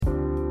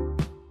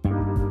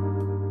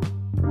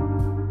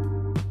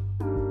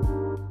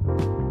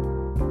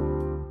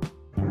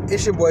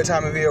It's your boy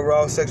Tommy Villa,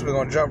 Raw Sex. We're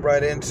gonna jump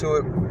right into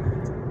it.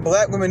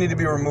 Black women need to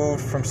be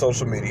removed from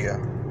social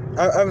media.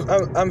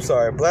 I'm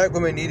sorry. Black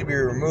women need to be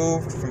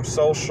removed from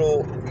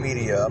social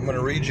media. I'm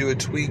gonna read you a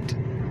tweet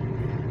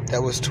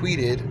that was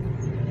tweeted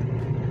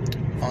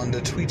on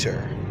the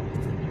Twitter.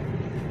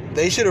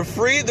 They should have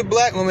freed the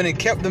black women and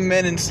kept the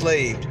men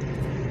enslaved.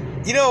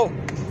 You know,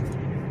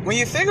 when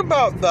you think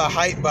about the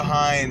hype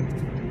behind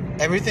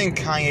everything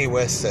Kanye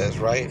West says,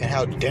 right? And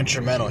how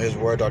detrimental his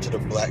words are to the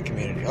black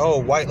community. Oh,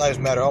 white lives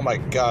matter. Oh my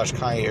gosh,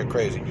 Kanye, you're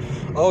crazy.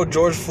 Oh,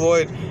 George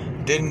Floyd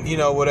didn't,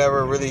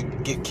 really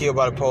get killed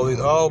by the police.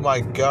 Oh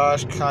my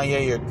gosh,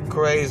 Kanye, you're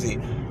crazy.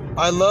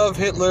 I love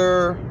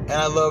Hitler and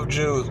I love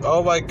Jews.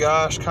 Oh my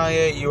gosh,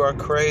 Kanye, you are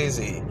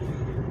crazy.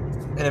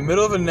 In the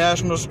middle of a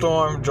national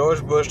storm,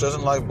 George Bush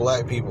doesn't like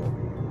black people.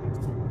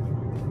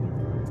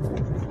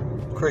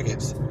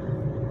 Crickets.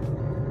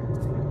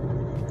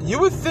 You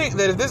would think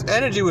that if this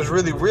energy was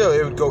really real,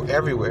 it would go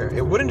everywhere.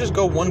 It wouldn't just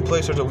go one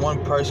place or to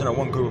one person or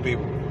one group of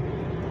people.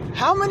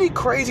 How many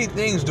crazy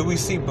things do we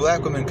see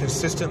black women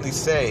consistently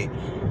say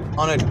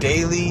on a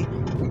daily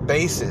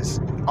basis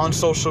on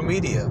social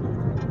media?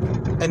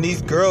 And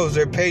these girls,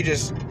 their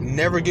pages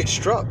never get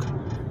struck.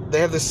 They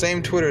have the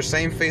same Twitter,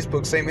 same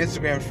Facebook, same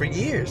Instagram for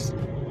years,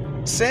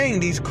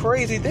 saying these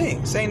crazy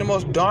things, saying the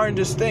most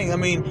darndest things. I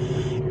mean,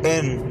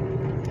 and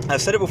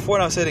I've said it before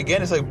and I'll say it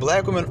again. It's like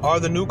black women are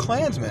the new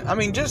Klansmen. I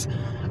mean, just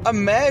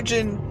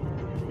imagine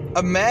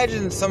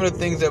some of the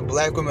things that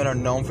black women are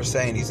known for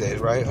saying these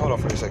days, right? Hold on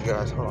for a second,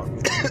 guys. Hold on.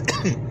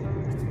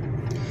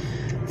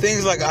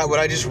 Things like what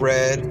I just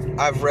read.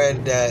 I've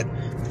read that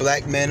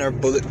black men are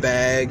bullet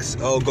bags.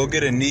 Oh, go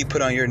get a knee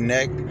put on your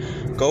neck.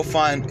 Go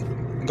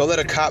let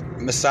a cop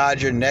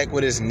massage your neck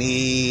with his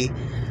knee.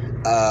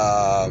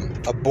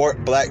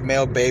 Abort black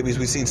male babies.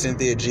 We've seen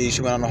Cynthia G.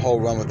 She went on a whole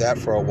run with that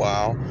for a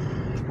while.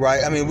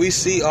 Right? I mean, we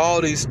see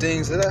all these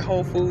things. Is that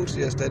Whole Foods?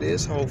 Yes, that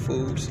is Whole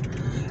Foods.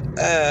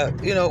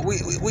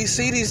 We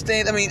see these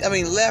things. I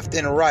mean, left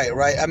and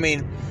right. I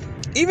mean,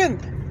 even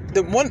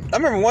I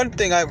remember one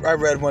thing I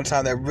read one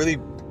time that really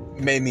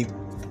made me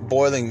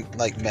boiling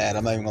like mad.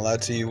 I'm not even gonna lie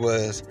to you.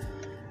 Was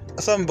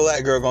some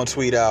black girl gonna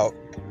tweet out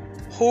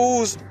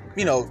whose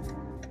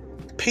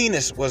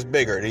penis was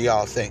bigger? Do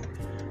y'all think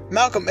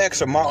Malcolm X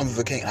or Martin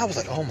Luther King? I was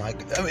like, oh my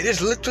God. I mean,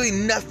 there's literally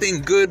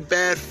nothing good,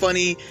 bad,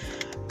 funny,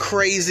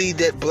 crazy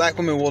that black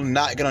women will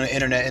not get on the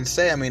internet and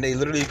say. I mean, they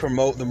literally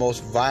promote the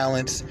most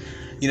violence.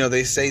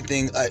 They say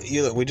things.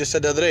 We just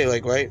said the other day,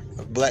 like, right,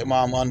 a black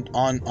mom on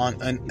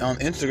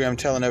Instagram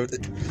telling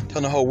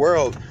the whole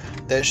world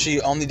that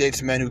she only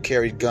dates men who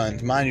carry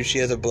guns. Mind you, she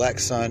has a black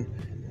son.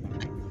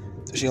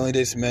 She only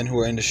dates men who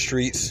are in the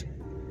streets,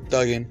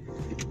 thugging.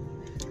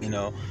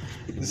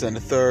 This and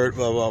the third,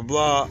 blah blah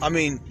blah. I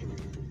mean,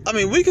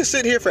 we could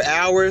sit here for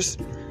hours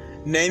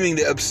naming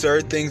the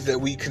absurd things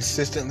that we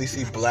consistently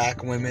see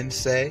black women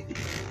say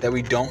that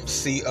we don't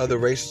see other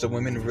races of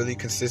women really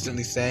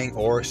consistently saying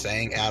or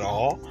saying at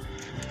all.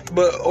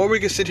 Or we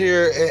could sit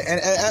here and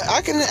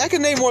I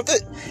can name more.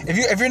 If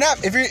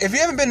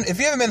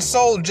you haven't been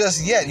sold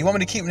just yet, you want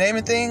me to keep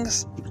naming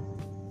things?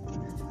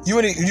 You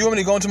want me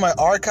to go into my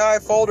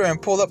archive folder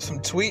and pull up some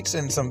tweets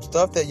and some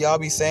stuff that y'all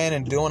be saying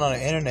and doing on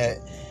the internet?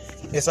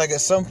 It's like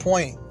at some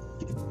point,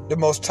 the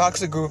most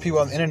toxic group of people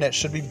on the internet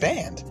should be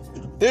banned.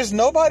 There's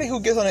nobody who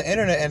gets on the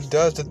internet and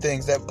does the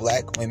things that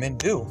black women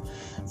do.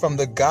 From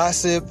the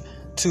gossip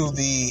to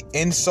the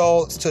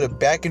insults to the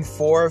back and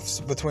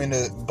forths between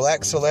the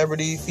black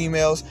celebrity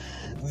females,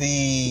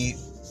 the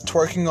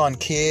twerking on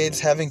kids,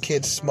 having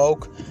kids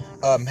smoke,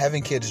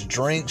 having kids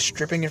drink,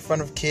 stripping in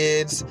front of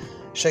kids,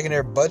 shaking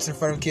their butts in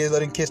front of kids,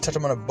 letting kids touch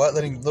them on the butt,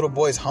 letting little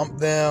boys hump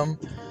them.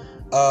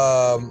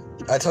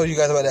 I told you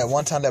guys about that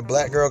one time that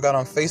black girl got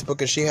on Facebook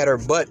and she had her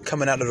butt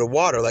coming out of the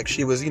water like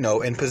she was,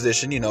 in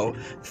position,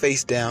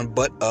 face down,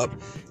 butt up.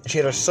 She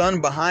had her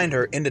son behind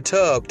her in the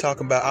tub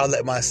talking about, I'll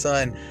let my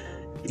son,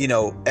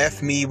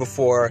 F me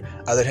before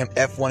I let him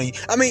F one of you.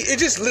 I mean,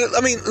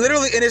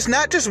 literally, and it's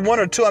not just one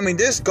or two. I mean,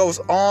 this goes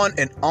on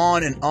and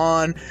on and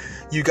on.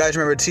 You guys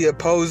remember Tia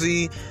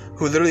Posey,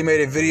 who literally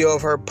made a video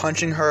of her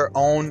punching her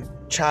own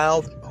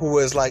child who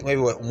was like maybe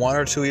 1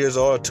 or 2 years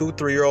old, a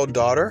 2-3-year-old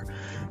daughter.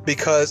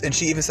 And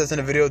she even says in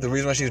the video the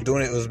reason why she was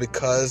doing it was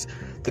because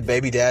the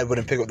baby dad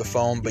wouldn't pick up the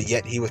phone, but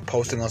yet he was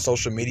posting on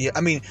social media.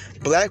 I mean,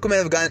 black women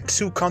have gotten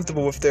too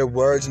comfortable with their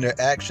words and their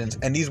actions,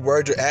 and these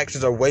words or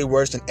actions are way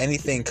worse than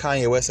anything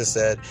Kanye West has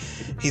said.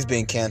 He's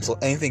being canceled.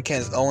 Anything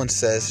Candace Owens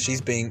says, she's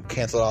being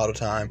canceled all the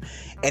time.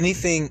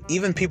 Anything,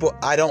 even people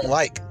I don't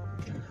like,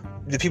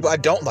 the people I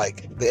don't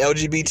like, the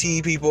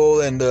LGBT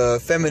people and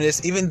the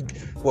feminists, even,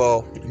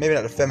 well, maybe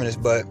not the feminists,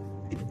 but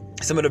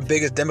some of the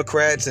biggest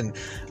Democrats and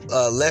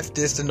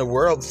leftists in the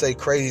world say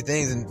crazy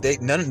things,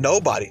 and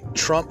nobody,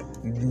 Trump,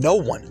 no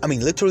one, I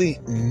mean literally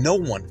no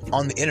one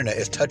on the internet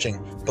is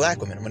touching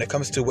black women when it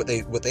comes to what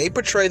they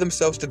portray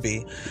themselves to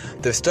be,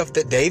 the stuff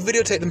that they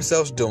videotape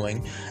themselves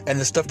doing,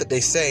 and the stuff that they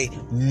say.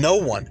 No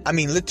one, I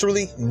mean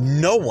literally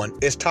no one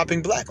is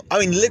topping black. I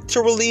mean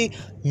literally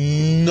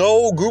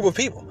no group of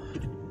people.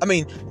 I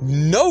mean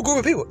no group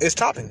of people is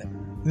topping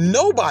them.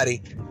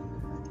 Nobody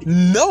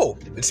No,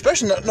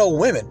 especially no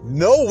women.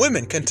 No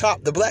women can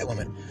top the black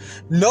women.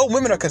 No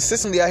women are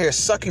consistently out here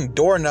sucking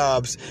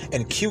doorknobs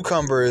and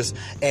cucumbers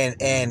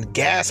and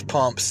gas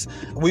pumps.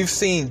 We've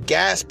seen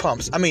gas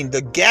pumps. I mean,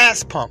 the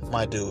gas pump,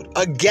 my dude.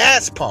 A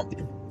gas pump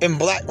in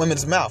black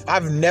women's mouth.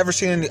 I've never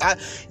seen any.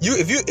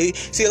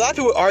 See, a lot of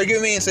people argue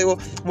with me and say, well,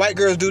 white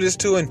girls do this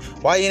too, and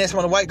why you ain't asking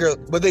about a white girl?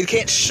 But they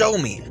can't show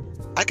me.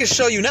 I can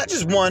show you not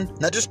just one,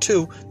 not just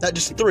two, not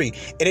just three.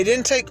 And it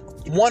didn't take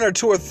one or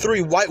two or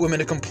three white women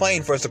to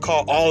complain for us to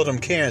call all of them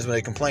Karens when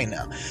they complain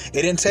now.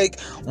 It didn't take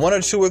one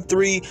or two or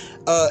three.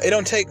 It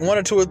don't take one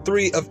or two or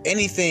three of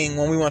anything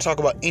when we want to talk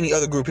about any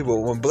other group of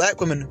people. When black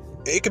women,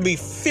 it could be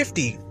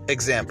 50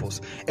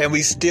 examples, and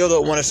we still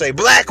don't want to say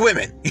black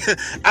women.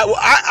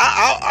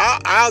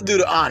 I'll do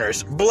the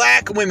honors.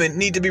 Black women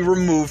need to be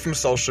removed from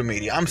social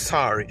media. I'm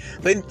sorry.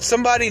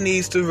 Somebody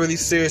needs to really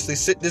seriously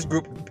sit this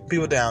group of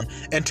people down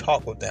and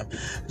talk with them.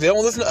 They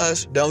don't listen to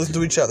us. They don't listen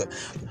to each other.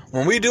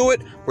 When we do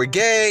it, we're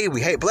gay.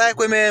 We hate black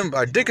women.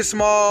 Our dick is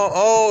small.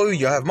 Oh,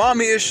 you have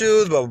mommy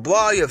issues. Blah, blah,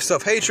 blah. You have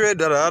self-hatred.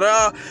 Da, da,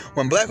 da.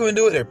 When black women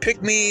do it, they're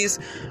pick-me's.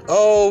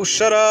 Oh,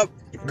 shut up,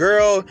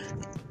 girl.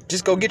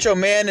 Just go get your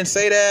man and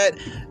say that.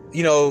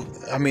 You know,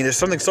 I mean, there's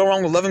something so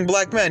wrong with loving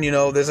black men. You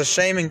know, there's a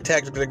shaming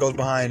tactic that goes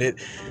behind it.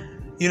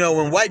 You know,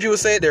 when white people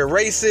say it, they're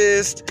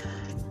racist.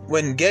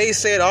 When gays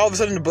say it, all of a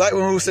sudden the black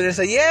women who sit there and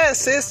say, yeah,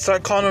 sis,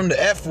 start calling them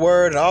the F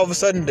word. And all of a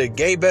sudden the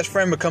gay best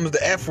friend becomes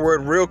the F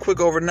word real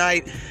quick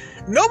overnight.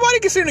 Nobody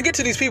can seem to get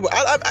to these people.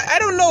 I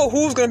don't know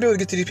who's going to be able to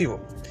get to these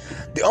people.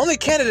 The only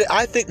candidate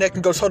I think that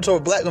can go toe-to-toe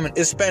with black women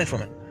is Spanish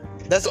women.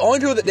 That's the only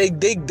people that they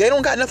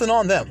don't got nothing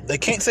on them. They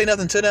can't say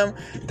nothing to them.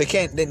 They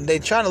can't. They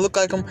trying to look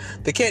like them.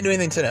 They can't do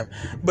anything to them.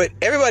 But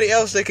everybody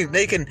else, they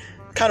can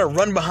kind of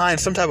run behind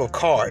some type of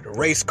card,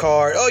 race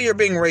card. Oh, you're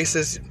being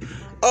racist.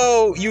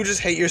 Oh, you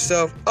just hate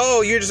yourself.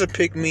 Oh, you're just a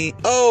pick me.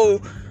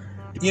 Oh,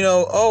 you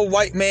know. Oh,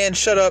 white man,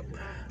 shut up.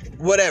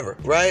 Whatever,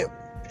 right?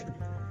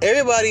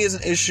 Everybody is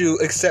an issue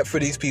except for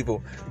these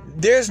people.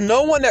 There's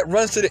no one that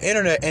runs to the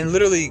internet and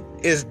literally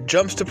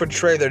jumps to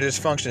portray their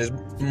dysfunction as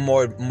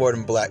more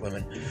than black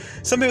women.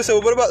 Some people say,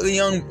 well, what about the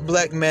young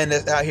black men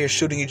that's out here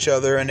shooting each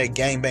other and they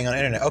gangbang on the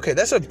internet? Okay,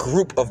 that's a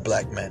group of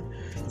black men.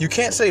 You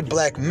can't say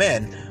black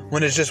men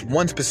when it's just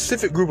one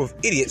specific group of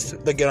idiots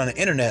that get on the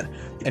internet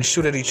and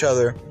shoot at each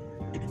other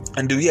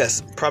and do,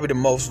 yes, probably the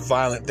most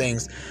violent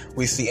things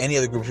we see any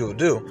other group of people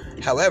do.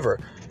 However,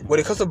 when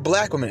it comes to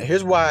black women,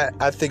 here's why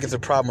I think it's a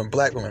problem with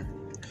black women.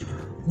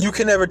 You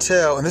can never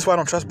tell, and this is why I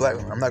don't trust black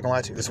women. I'm not gonna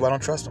lie to you. This is why I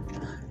don't trust them.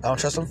 I don't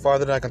trust them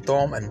farther than I can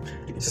throw them,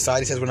 and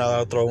society says we're not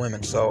allowed to throw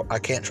women, so I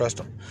can't trust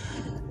them.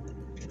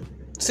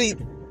 See,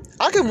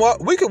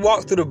 we could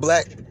walk through the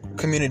black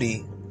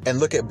community and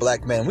look at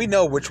black men. We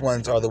know which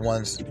ones are the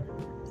ones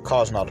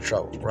causing all the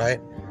trouble, right?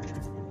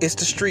 It's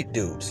the street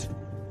dudes.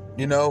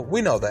 You know,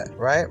 we know that,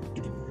 right?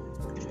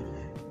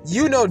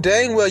 You know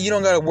dang well you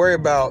don't gotta worry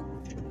about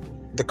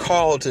the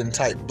Carlton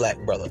type black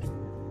brother.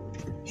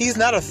 He's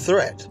not a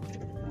threat.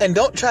 And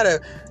don't try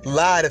to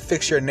lie to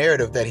fix your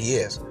narrative that he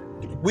is.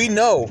 We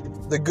know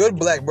the good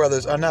black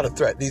brothers are not a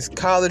threat. These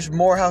college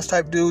Morehouse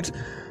type dudes,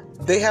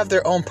 they have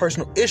their own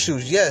personal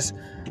issues, yes,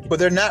 but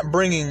they're not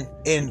bringing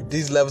in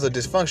these levels of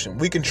dysfunction.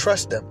 We can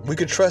trust them. We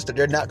can trust that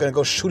they're not going to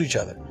go shoot each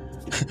other.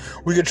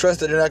 We can trust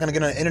that they're not going to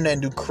get on the internet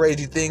and do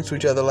crazy things to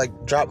each other,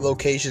 like drop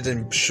locations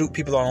and shoot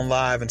people on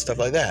live and stuff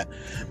like that.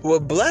 But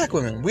with black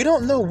women, we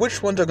don't know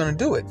which ones are going to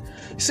do it.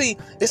 See,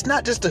 it's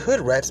not just the hood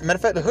rats. Matter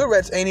of fact, the hood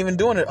rats ain't even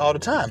doing it all the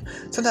time.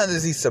 Sometimes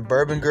it's these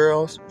suburban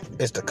girls.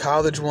 It's the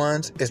college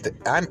ones. It's the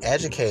I'm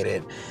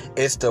educated.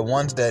 It's the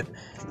ones that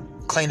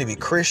claim to be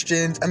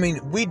Christians. I mean,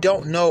 we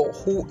don't know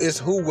who is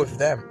who with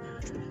them.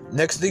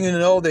 Next thing you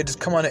know, they just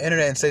come on the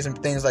internet and say some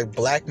things like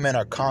black men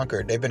are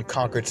conquered. They've been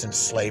conquered since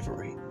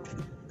slavery.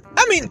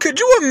 I mean, could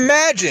you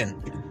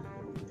imagine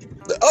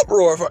the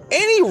uproar for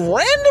any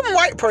random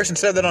white person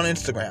said that on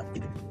Instagram?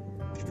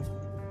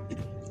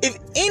 If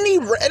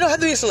it don't have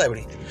to be a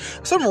celebrity.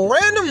 Some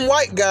random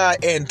white guy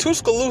in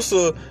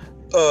Tuscaloosa,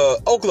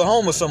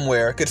 Oklahoma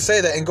somewhere could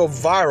say that and go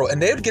viral,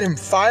 and they would get him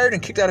fired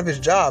and kicked out of his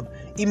job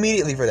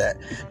immediately for that.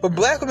 But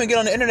black women get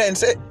on the internet and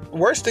say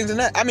worse things than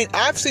that. I mean,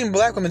 I've seen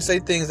black women say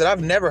things that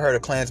I've never heard a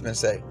Klansman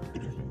say.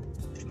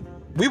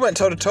 We went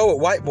toe-to-toe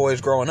with white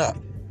boys growing up.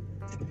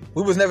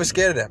 We was never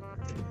scared of them.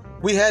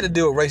 We had to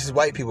deal with racist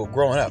white people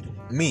growing up.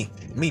 Me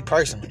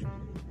personally.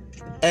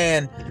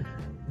 And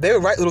they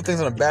would write little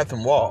things on a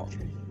bathroom wall.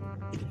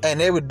 And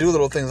they would do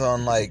little things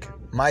on like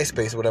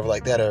MySpace or whatever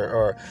like that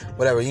or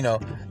whatever, you know.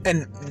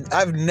 And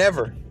I've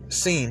never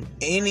seen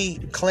any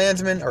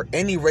Klansman or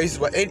any racist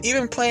white, and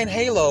even playing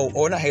Halo,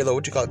 or not Halo,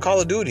 what you call it, Call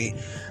of Duty,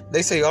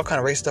 they say all kind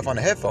of racist stuff on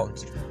the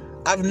headphones.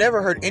 I've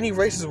never heard any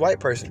racist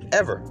white person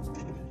ever,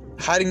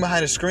 hiding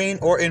behind a screen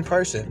or in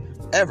person,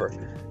 ever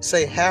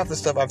say half the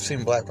stuff I've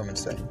seen black women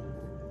say.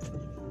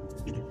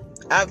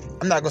 I'm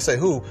not gonna say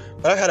who,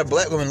 but I've had a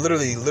black woman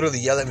literally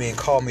yell at me and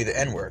call me the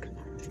N-word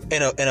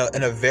in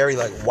a very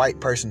like white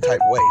person type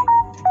way.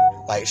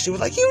 Like she was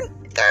like, "You,"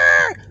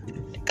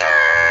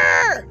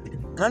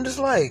 and I'm just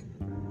like,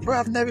 Bro,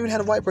 I've never even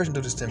had a white person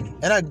do this to me.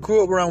 And I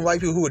grew up around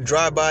white people who would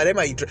drive by. They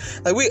might,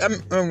 like, I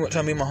remember one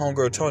time me and my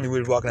homegirl Tony, we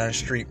were walking down the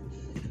street,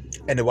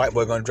 and the white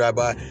boy gonna drive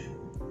by.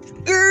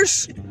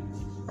 Ears!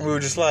 And we were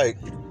just like,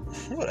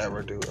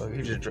 whatever, dude. Like,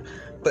 he just.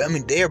 But I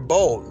mean, they're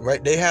bold,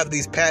 right? They have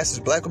these passes.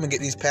 Black women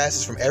get these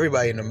passes from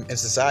everybody in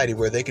society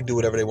where they can do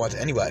whatever they want to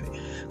anybody.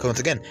 Because once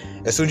again,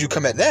 as soon as you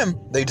come at them,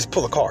 they just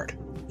pull a card.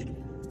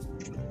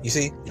 You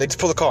see? They just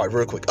pull a card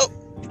real quick. Oh,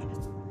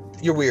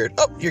 you're weird.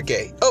 Oh, you're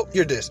gay. Oh,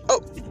 you're this. Oh.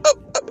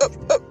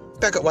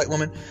 Back up, white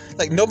woman.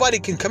 Like, nobody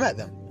can come at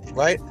them,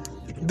 right?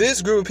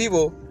 This group of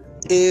people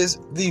is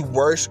the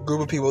worst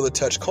group of people to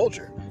touch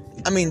culture.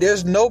 I mean,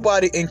 there's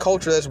nobody in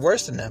culture that's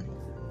worse than them.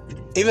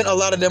 Even a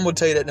lot of them will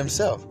tell you that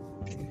themselves.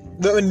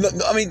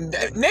 I mean,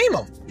 name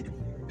them.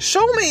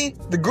 Show me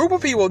the group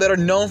of people that are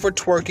known for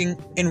twerking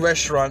in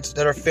restaurants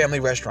that are family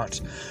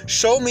restaurants.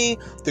 Show me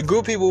the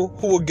group of people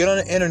who will get on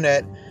the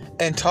internet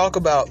and talk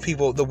about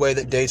people the way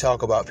that they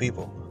talk about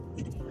people.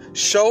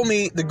 Show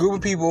me the group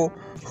of people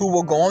who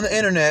will go on the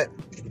internet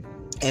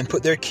and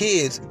put their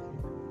kids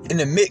in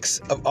the mix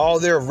of all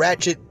their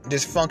ratchet,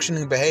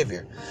 dysfunctioning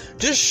behavior.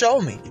 Just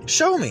show me.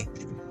 Show me.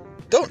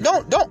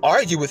 Don't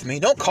argue with me.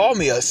 Don't call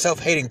me a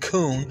self-hating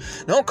coon.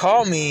 Don't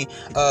call me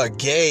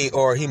gay,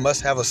 or he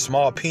must have a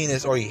small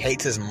penis, or he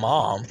hates his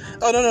mom.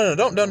 Oh, no.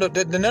 Don't. None of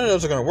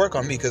those are going to work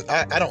on me, because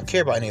I don't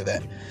care about any of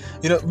that.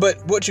 You know,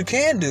 but what you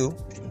can do,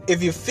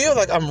 if you feel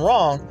like I'm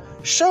wrong,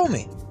 show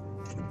me.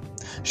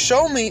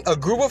 Show me a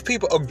group of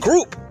people, a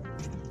group,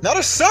 not a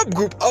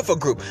subgroup of a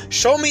group.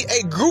 Show me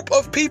a group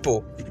of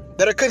people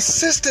that are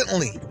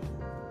consistently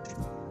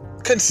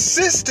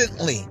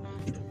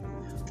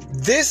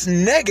this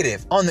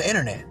negative on the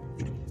internet.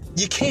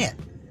 You can't.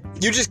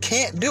 You just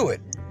can't do it.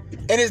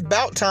 And it's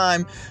about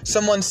time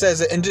someone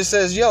says it and just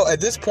says, yo, at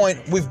this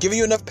point, we've given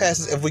you enough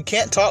passes. If we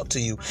can't talk to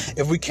you,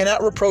 if we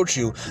cannot reproach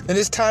you, then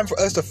it's time for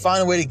us to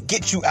find a way to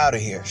get you out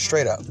of here,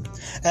 straight up.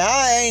 And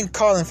I ain't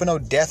calling for no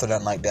death or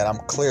nothing like that.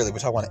 We're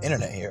talking about the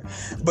internet here.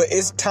 But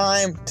it's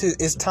time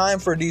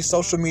for these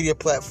social media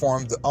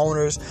platforms, the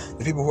owners,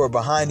 the people who are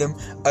behind them,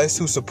 us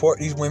who support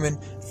these women,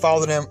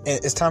 follow them,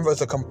 and it's time for us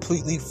to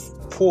completely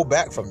pull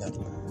back from them.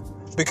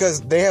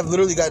 Because they have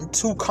literally gotten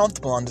too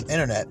comfortable on the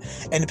internet.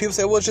 And the people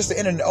say, well, it's just the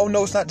internet. Oh,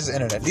 no, it's not just the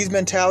internet. These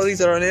mentalities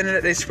that are on the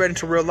internet, they spread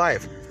into real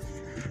life.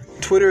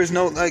 Twitter is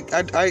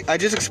I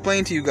just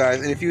explained to you guys.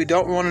 And if you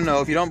don't want to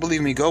know, if you don't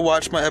believe me, go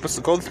watch my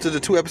episode. Go to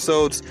the 2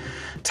 episodes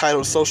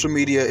titled Social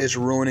Media is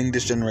Ruining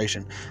This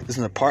Generation.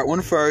 Listen to part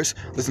 1 first.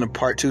 Listen to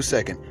part 2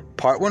 second.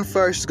 Part 1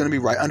 first is going to be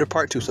right under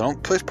part 2. So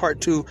don't push part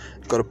 2.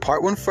 Go to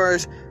part 1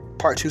 first,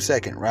 part 2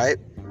 second, right?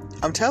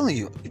 I'm telling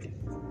you.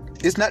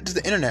 It's not just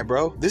the internet,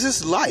 bro. This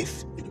is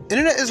life.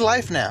 Internet is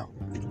life now.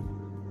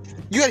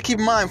 You gotta keep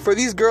in mind, for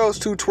these girls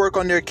to twerk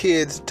on their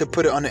kids to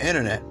put it on the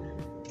internet,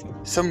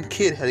 some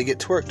kid had to get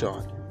twerked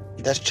on.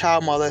 That's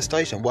child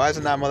molestation. Why is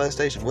it not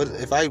molestation? What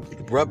if I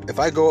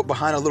go up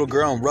behind a little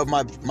girl and rub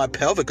my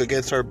pelvic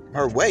against her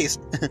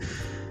waist?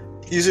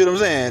 You see what I'm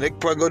saying? They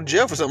could probably go to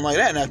jail for something like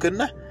that now, couldn't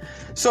they?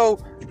 So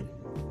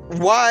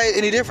why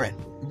any different?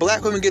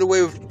 Black women get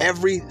away with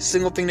every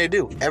single thing they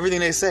do.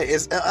 Everything they say.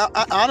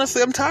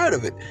 Honestly, I'm tired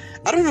of it.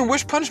 I don't even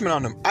wish punishment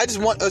on them. I just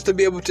want us to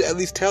be able to at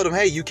least tell them,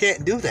 hey, you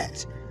can't do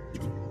that.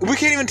 We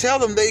can't even tell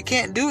them they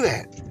can't do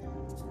that.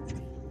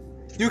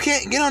 You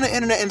can't get on the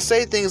internet and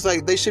say things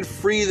like they should have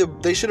freed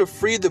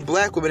the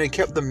black women and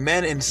kept the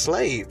men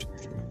enslaved.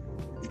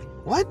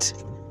 What?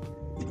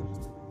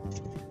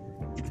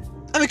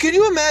 I mean, can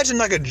you imagine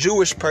like a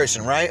Jewish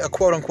person, right? A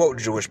quote-unquote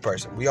Jewish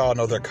person. We all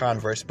know they're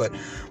converts, but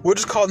we'll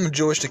just call them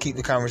Jewish to keep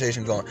the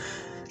conversation going.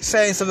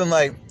 Saying something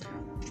like,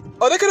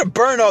 oh, they could have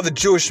burned all the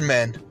Jewish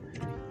men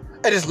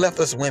and just left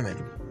us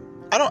women.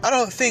 I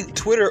don't think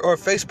Twitter or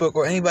Facebook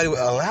or anybody would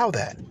allow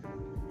that.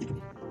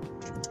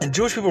 And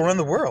Jewish people run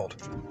the world.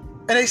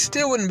 And they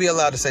still wouldn't be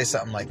allowed to say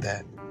something like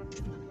that.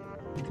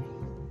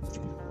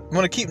 You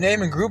want to keep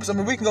naming groups? I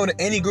mean, we can go to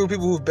any group of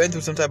people who've been through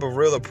some type of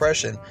real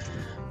oppression.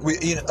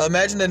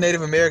 Imagine the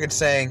Native Americans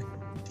saying,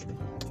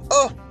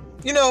 oh,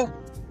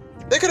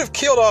 they could have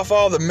killed off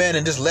all the men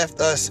and just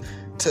left us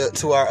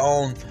to our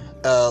own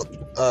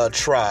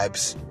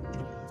tribes.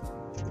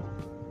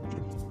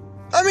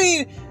 I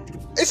mean,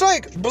 it's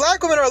like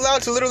black women are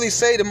allowed to literally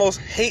say the most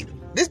hate.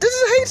 This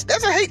is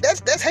hate.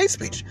 That's hate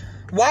speech.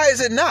 Why is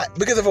it not?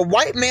 Because if a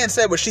white man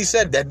said what she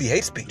said, that'd be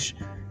hate speech.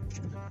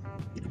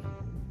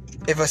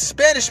 If a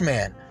Spanish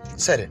man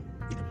said it.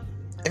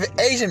 If an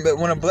Asian, but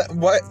when a black,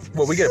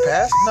 what we get a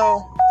pass?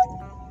 No.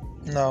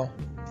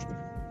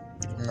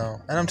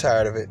 And I'm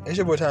tired of it. It's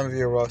your boy Tommy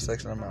V, Raw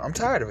Sex, and I'm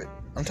tired of it.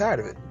 I'm tired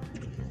of it.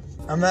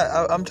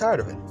 I'm tired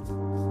of it.